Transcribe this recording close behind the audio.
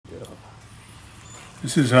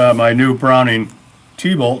This is my new Browning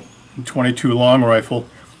T-bolt 22 long rifle.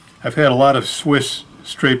 I've had a lot of Swiss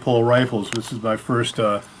straight pull rifles. This is my first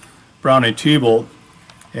Browning T-bolt,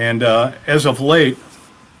 and as of late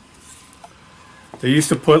they used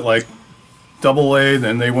to put like AA,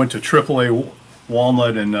 then they went to AAA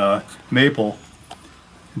walnut and maple.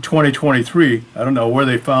 In 2023, I don't know where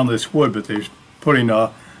they found this wood, but they're putting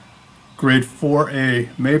grade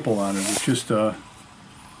 4A maple on it. It's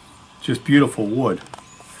just beautiful wood.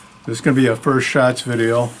 This is going to be a first shots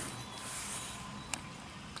video.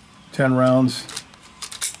 10 rounds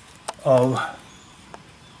of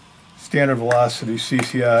standard velocity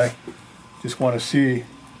CCI. Just want to see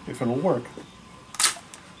if it'll work.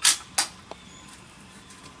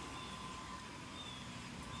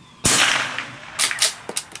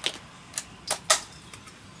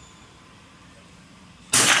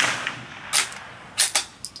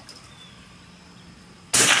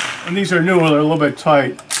 And these are new, they're a little bit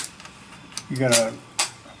tight. You gotta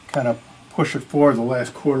kind of push it forward the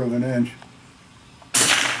last quarter of an inch.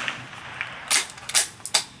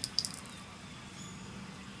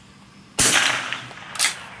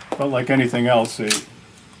 But like anything else,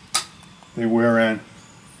 they wear in.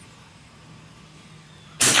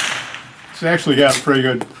 It's actually got a pretty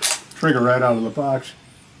good trigger right out of the box.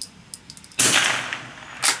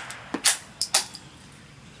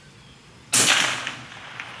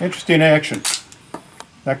 Interesting action.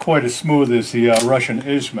 Not quite as smooth as the Russian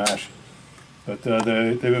Izmash, but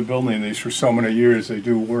they've been building these for so many years, they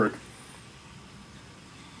do work.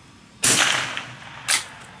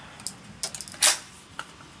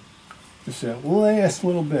 Just that last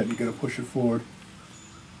little bit, you gotta push it forward.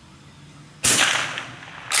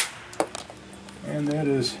 And that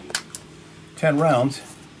is 10 rounds,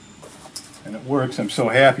 and it works. I'm so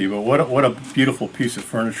happy, but what a beautiful piece of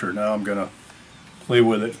furniture. Now I'm gonna play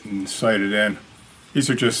with it and sight it in. These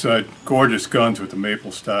are just gorgeous guns with the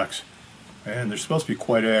maple stocks, and they're supposed to be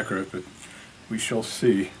quite accurate, but we shall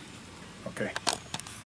see. Okay.